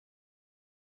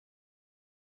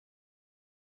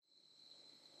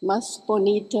Más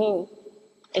bonito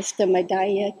esta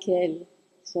medalla que el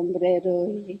sombrero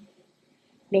y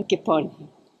lo que pone.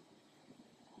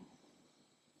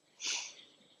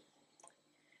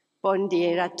 Bon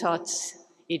dia a tots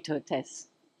i totes.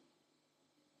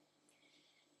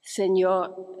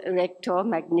 Señor rector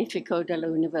magnífico de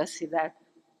la universidad,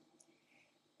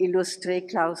 ilustre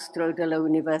claustro de la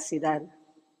universidad,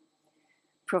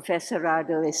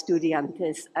 profesorado,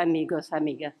 estudiantes, amigos,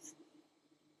 amigas.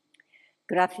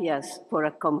 Gracias por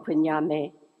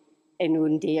acompañarme en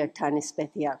un día tan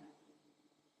especial.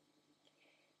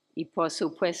 Y por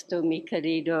supuesto, mi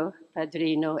querido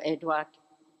padrino Eduard,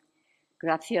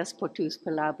 gracias por tus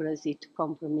palabras y tu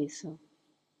compromiso.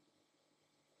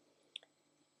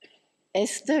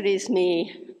 Esta es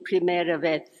mi primera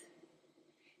vez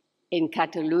en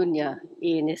Cataluña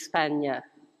y en España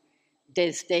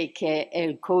desde que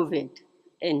el COVID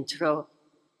entró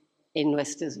en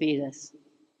nuestras vidas.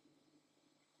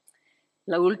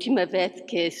 La última vez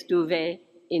que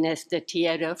estuve en esta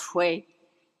tierra fue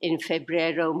en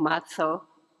febrero-marzo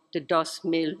de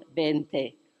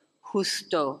 2020,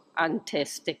 justo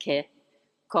antes de que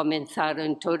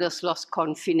comenzaron todos los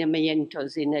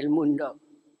confinamientos en el mundo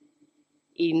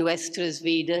y nuestras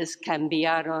vidas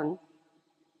cambiaron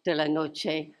de la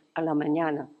noche a la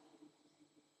mañana.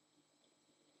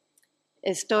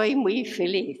 Estoy muy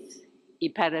feliz y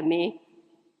para mí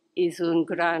es un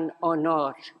gran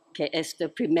honor que esta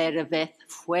primera vez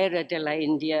fuera de la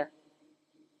India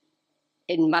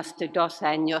en más de 2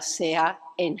 años sea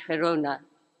en Girona,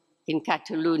 en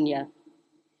Cataluña,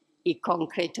 y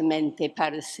concretamente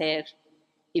para ser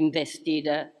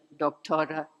investida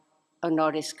doctora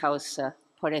Honoris Causa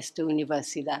por esta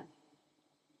universidad.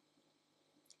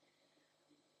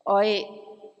 Hoy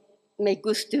me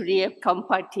gustaría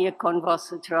compartir con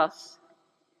vosotros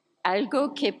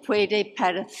algo que puede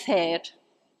parecer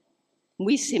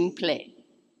muy simple,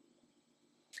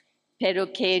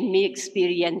 pero que en mi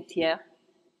experiencia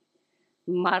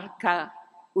marca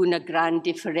una gran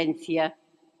diferencia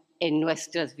en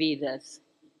nuestras vidas,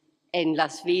 en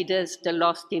las vidas de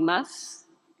los demás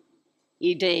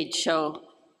y de hecho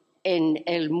en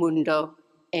el mundo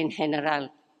en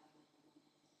general.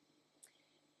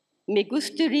 Me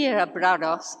gustaría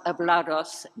hablaros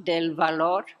del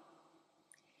valor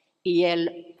y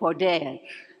el poder,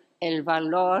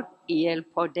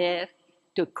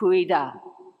 de cuidar.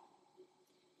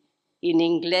 En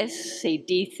inglés se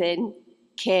dicen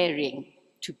caring,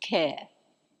 to care.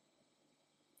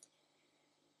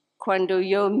 Cuando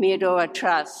yo miro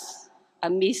atrás a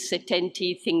mis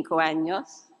 75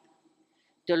 años,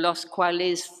 de los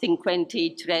cuales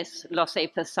 53 los he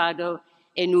pasado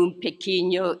en un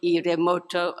pequeño y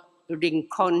remoto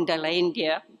rincón de la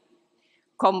India,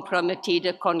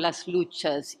 comprometida con las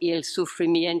luchas y el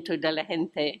sufrimiento de la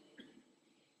gente,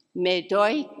 me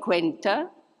doy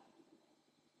cuenta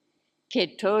que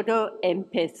todo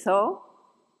empezó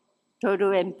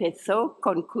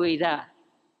con cuidar,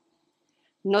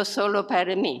 no solo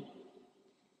para mí,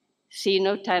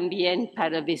 sino también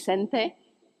para Vicente,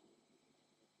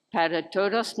 para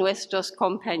todos nuestros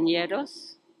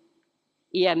compañeros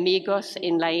y amigos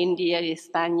en la India y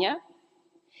España,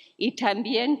 y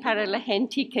también para la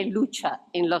gente que lucha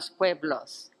en los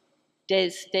pueblos.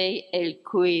 Desde el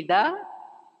cuidar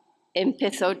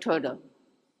empezó todo.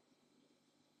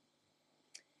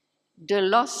 De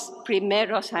los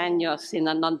primeros años en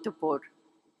Anantapur,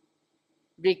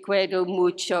 recuerdo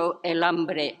mucho el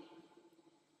hambre,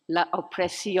 la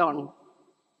opresión,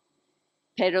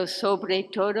 pero sobre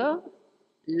todo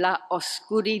la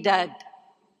oscuridad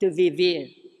de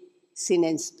vivir sin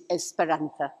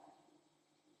esperanza.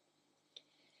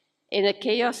 En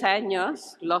aquellos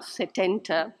años, los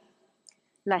 70,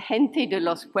 la gente de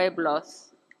los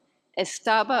pueblos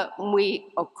estaba muy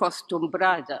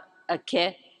acostumbrada a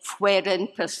que fueran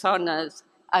personas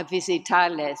a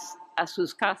visitarles a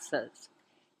sus casas.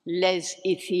 Les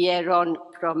hicieron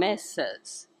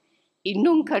promesas y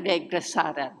nunca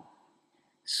regresaron.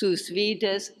 Sus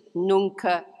vidas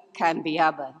nunca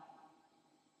cambiaban.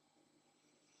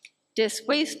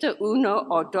 Después de 1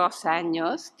 o 2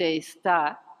 años de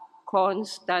estar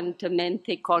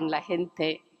constantemente con la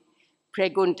gente,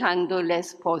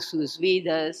 preguntándoles por sus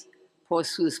vidas, por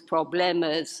sus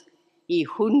problemas y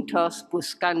juntos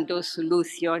buscando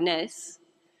soluciones,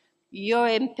 yo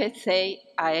empecé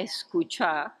a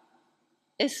escuchar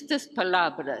estas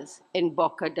palabras en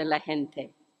boca de la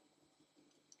gente.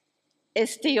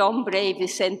 Este hombre,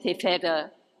 Vicente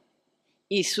Ferrer,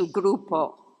 y su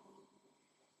grupo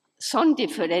son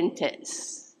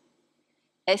diferentes.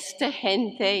 Esta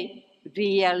gente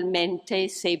realmente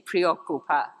se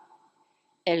preocupa.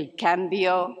 El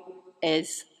cambio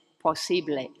es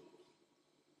posible.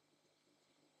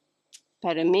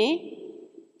 Para mí,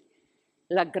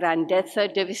 la grandeza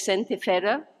de Vicente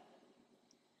Ferrer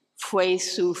fue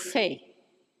su fe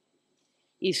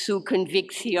y su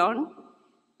convicción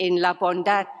en la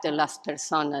bondad de las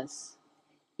personas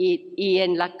y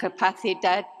en la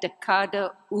capacidad de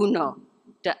cada uno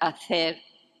de hacer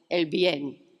el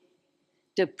bien,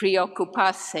 de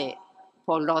preocuparse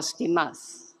por los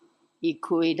demás y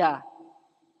cuidar.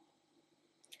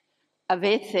 A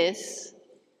veces,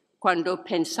 cuando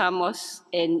pensamos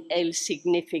en el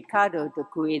significado de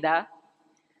cuidar,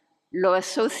 lo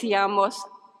asociamos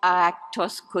a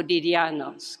actos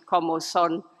cotidianos, como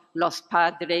son los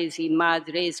padres y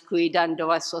madres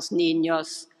cuidando a sus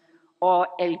niños o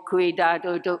el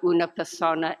cuidado de una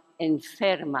persona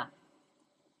enferma.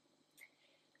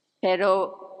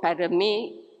 Pero para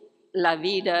mí, la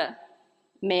vida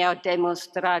me ha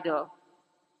demostrado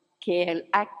que el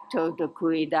acto de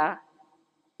cuidar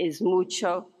es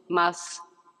mucho más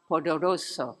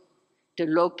poderoso de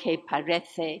lo que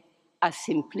parece a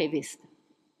simple vista.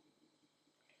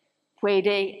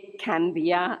 Puede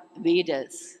cambiar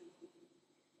vidas,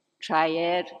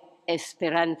 traer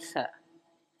esperanza,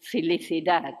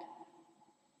 felicidad.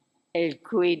 El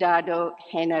cuidado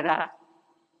genera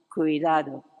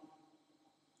cuidado.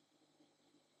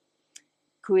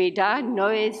 Cuidar no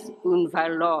es un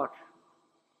valor,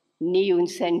 ni un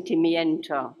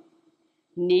sentimiento,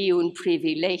 ni un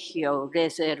privilegio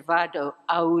reservado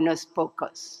a unos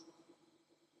pocos.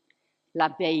 La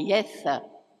belleza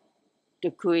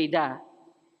de cuidar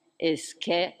es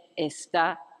que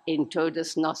está en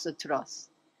todos nosotros,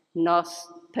 nos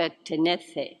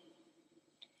pertenece,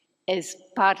 es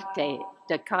parte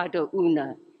de cada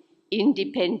uno,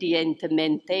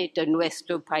 independientemente de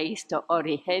nuestro país de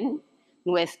origen,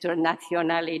 nuestra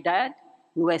nacionalidad,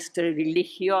 nuestra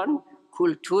religión,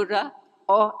 cultura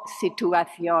o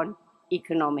situación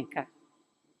económica.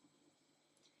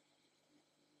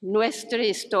 Nuestra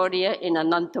historia en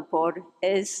Anantapur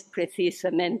es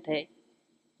precisamente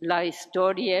la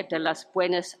historia de las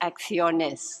buenas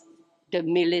acciones de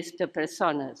miles de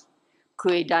personas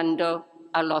cuidando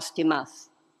a los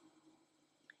demás.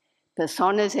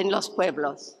 Personas en los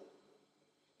pueblos,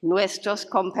 nuestros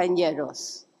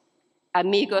compañeros,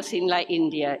 amigos en la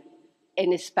India,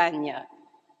 en España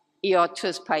y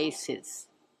otros países.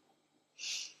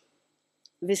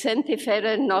 Vicente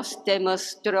Ferrer nos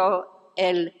demostró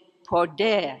el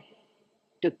poder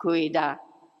de cuidar,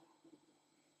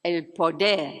 el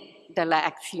poder de la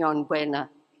acción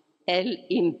buena, el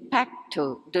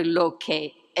impacto de lo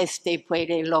que éste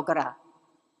puede lograr.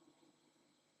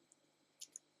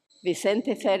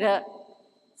 Vicente Ferrer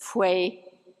fue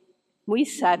muy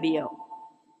sabio.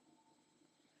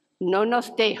 No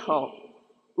nos dejó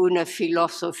una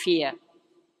filosofía,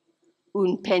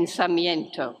 un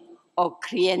pensamiento o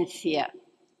creencia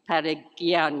para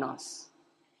guiarnos,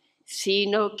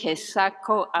 sino que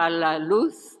sacó a la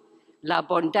luz la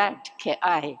bondad que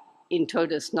hay en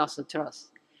todos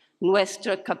nosotros,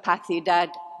 nuestra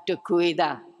capacidad de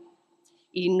cuidar,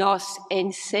 y nos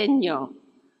enseñó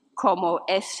cómo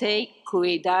ese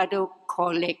cuidado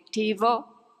colectivo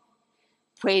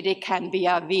puede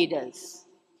cambiar vidas,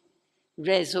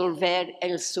 resolver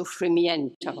el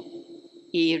sufrimiento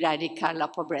y erradicar la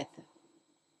pobreza.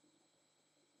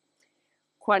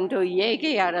 Cuando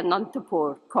llegué a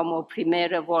Anantapur como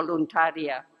primera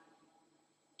voluntaria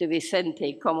de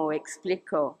Vicente, como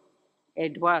explicó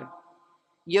Eduardo,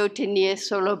 yo tenía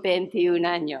solo 21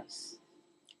 años.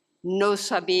 No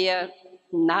sabía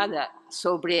nada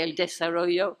sobre el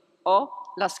desarrollo o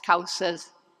las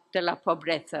causas de la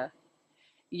pobreza.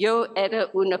 Yo era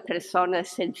una persona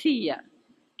sencilla,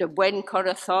 de buen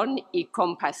corazón y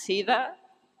compasiva,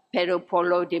 pero por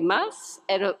lo demás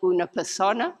era una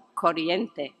persona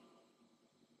corriente.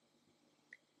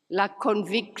 La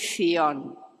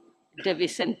convicción de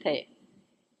Vicente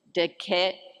de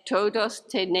que todos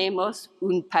tenemos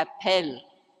un papel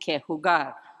que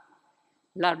jugar,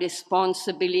 la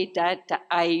responsabilidad de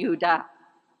ayudar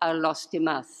a los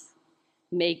demás,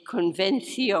 me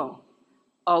convenció,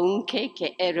 aunque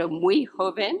que era muy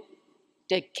joven,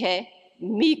 de que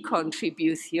mi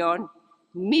contribución,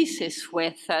 mis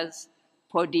esfuerzos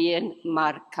podían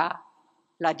marcar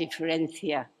la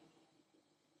diferencia.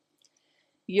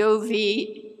 Yo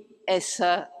vi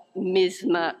esa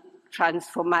misma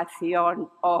transformación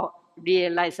o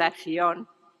realización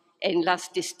en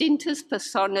las distintas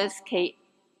personas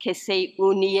que se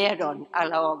unieron a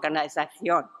la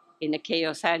organización en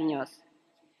aquellos años.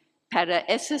 Para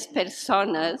esas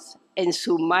personas, en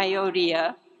su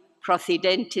mayoría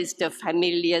procedentes de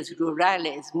familias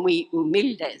rurales muy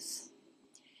humildes,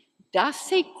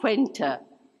 darse cuenta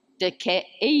de que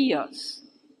ellos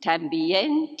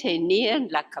también tenían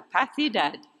la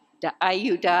capacidad de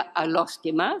ayudar a los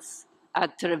demás a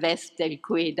través del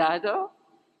cuidado,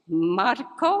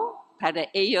 marcó para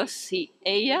ellos y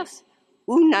ellas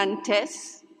un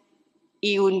antes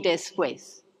y un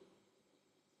después.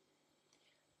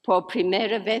 Por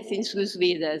primera vez en sus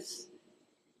vidas,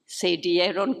 se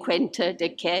dieron cuenta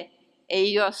de que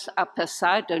ellos, a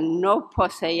pesar de no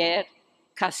poseer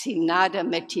casi nada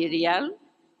material,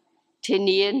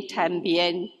 tenían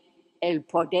también el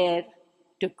poder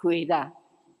de cuidar.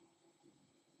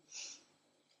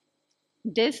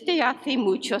 Desde hace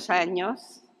muchos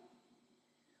años,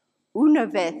 una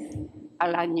vez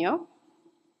al año,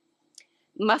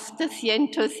 más de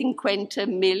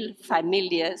 150,000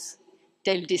 familias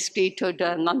del distrito de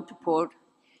Anantapur,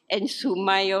 en su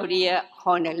mayoría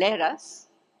jornaleras,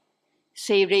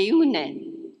 se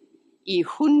reúnen y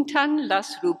juntan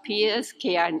las rupias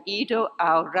que han ido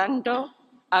ahorrando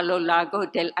a lo largo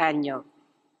del año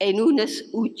en unas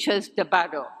huchas de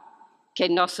barro que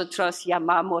nosotros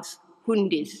llamamos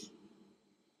hundis.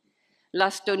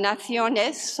 Las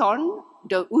donaciones son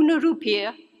de 1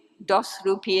 rupia, 2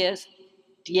 rupias,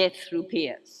 10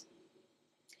 rupias.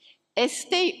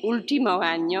 Este último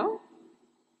año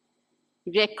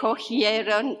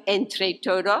recogieron entre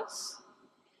todos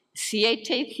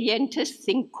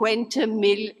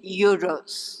 750,000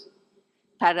 euros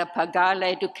para pagar la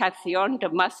educación de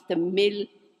más de 1,000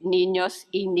 niños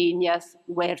y niñas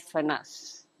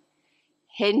huérfanas.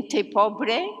 Gente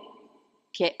pobre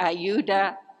que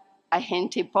ayuda a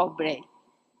gente pobre.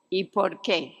 ¿Y por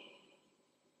qué?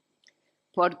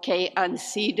 Porque han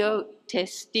sido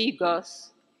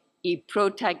testigos y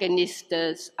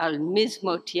protagonistas al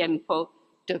mismo tiempo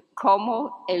de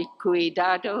cómo el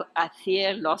cuidado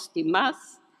hacia los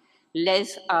demás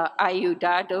les ha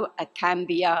ayudado a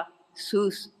cambiar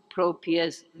sus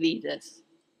propias vidas.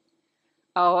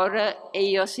 Ahora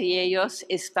ellos y ellas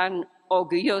están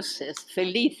orgullosos,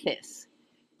 felices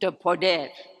de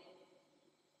poder,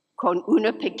 con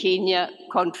una pequeña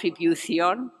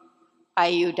contribución,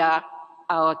 ayudar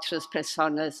a otras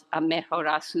personas a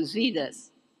mejorar sus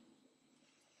vidas.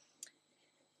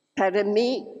 Para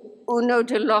mí, uno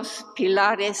de los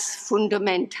pilares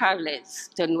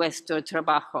fundamentales de nuestro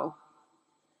trabajo,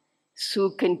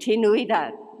 su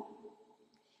continuidad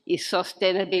y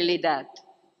sostenibilidad,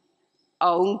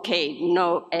 aunque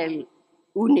no el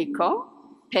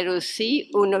único, pero sí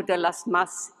uno de los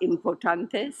más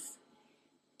importantes,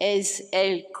 es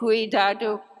el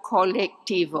cuidado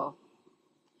colectivo,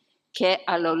 que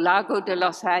a lo largo de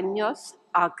los años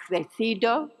ha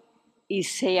crecido y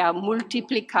se ha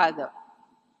multiplicado,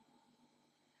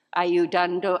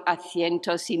 ayudando a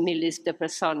cientos y miles de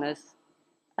personas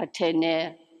a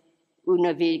tener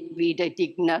una vida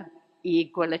digna y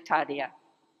igualitaria.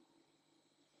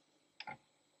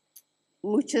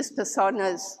 Muchas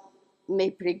personas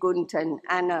me preguntan,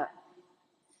 Ana,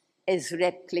 ¿es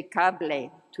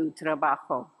replicable tu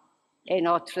trabajo en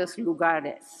otros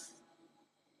lugares,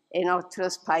 en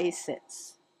otros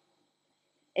países?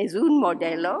 ¿Es un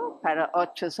modelo para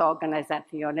otras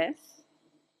organizaciones?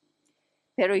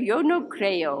 Pero yo no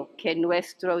creo que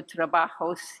nuestro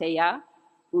trabajo sea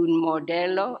un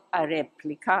modelo a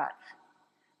replicar.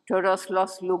 Todos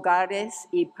los lugares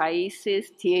y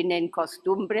países tienen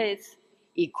costumbres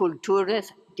y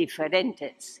culturas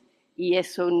diferentes, y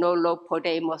eso no lo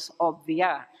podemos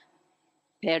obviar.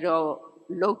 Pero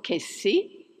lo que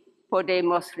sí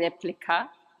podemos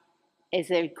replicar es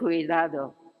el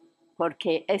cuidado,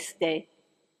 porque este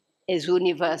es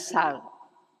universal,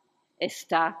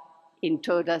 está en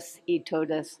todas y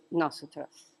todos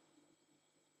nosotros.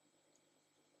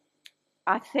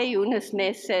 Hace unos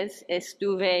meses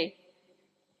estuve,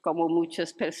 como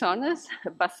muchas personas,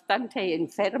 bastante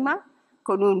enferma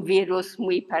con un virus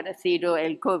muy parecido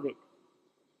al COVID.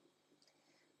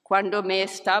 Cuando me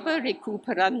estaba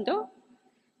recuperando,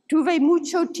 tuve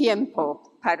mucho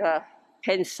tiempo para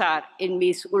pensar en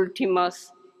mis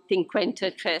últimos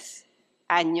 53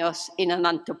 años en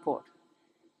Anantapur,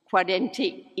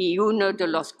 41 de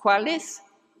los cuales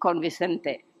con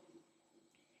Vicente.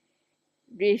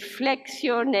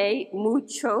 Reflexioné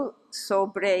mucho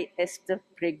sobre esta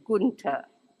pregunta.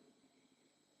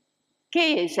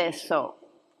 ¿Qué es eso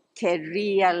que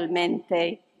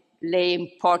realmente le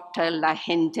importa a la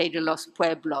gente de los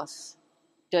pueblos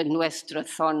de nuestra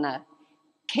zona?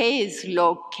 ¿Qué es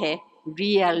lo que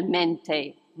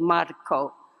realmente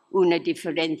marcó una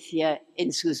diferencia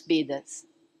en sus vidas?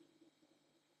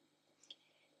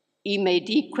 Y me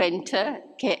di cuenta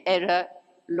que era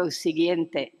lo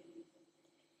siguiente.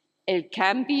 El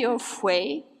cambio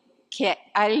fue que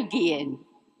alguien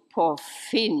por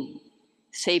fin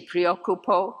se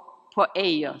preocupó por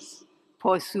ellos,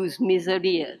 por sus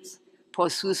miserias,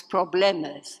 por sus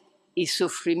problemas y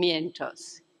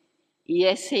sufrimientos. Y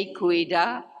ese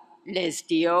cuidado les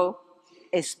dio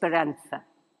esperanza.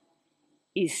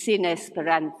 Y sin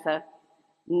esperanza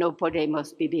no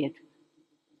podemos vivir.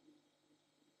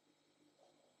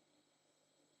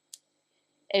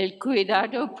 El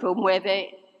cuidado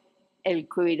promueve el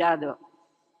cuidado.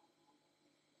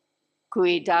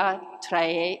 Cuidar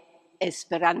trae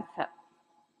esperanza.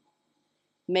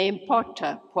 Me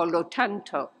importa, por lo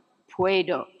tanto,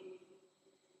 puedo.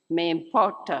 Me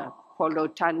importa, por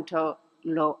lo tanto,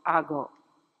 lo hago.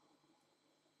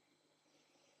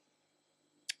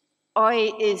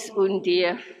 Hoy es un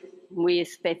día muy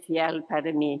especial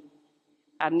para mí.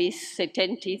 A mis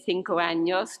 75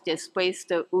 años, después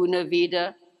de una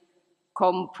vida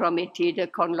comprometida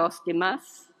con los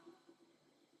demás,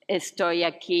 estoy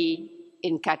aquí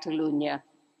en Cataluña,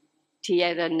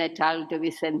 tierra natal de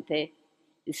Vicente,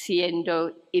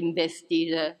 siendo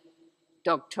investida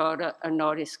Doctora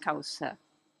Honoris Causa.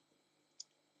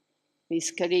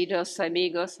 Mis queridos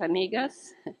amigos,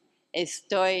 amigas,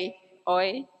 estoy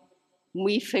hoy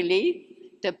muy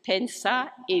feliz de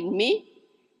pensar en mí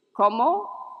como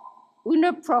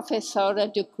una profesora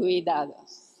de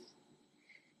cuidados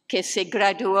que se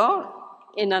graduó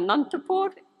en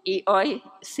Anantapur y hoy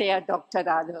se ha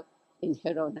doctorado en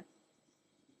Girona.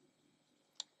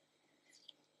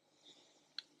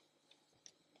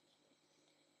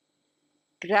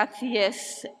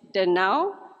 Gracias de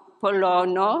nuevo por el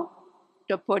honor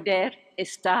de poder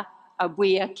estar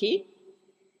hoy aquí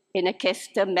en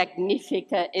esta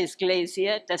magnífica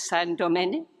iglesia de San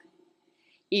Domènec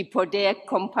y poder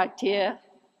compartir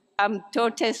con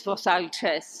todos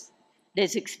vosotros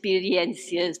las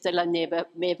experiencias de la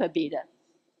meva vida.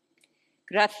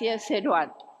 Gracias,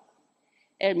 Eduardo,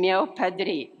 el meu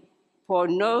padrí, por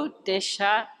no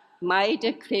deixar mai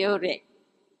de creure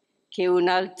que un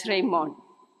altre món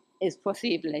és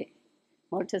possible.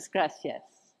 Moltes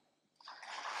gràcies.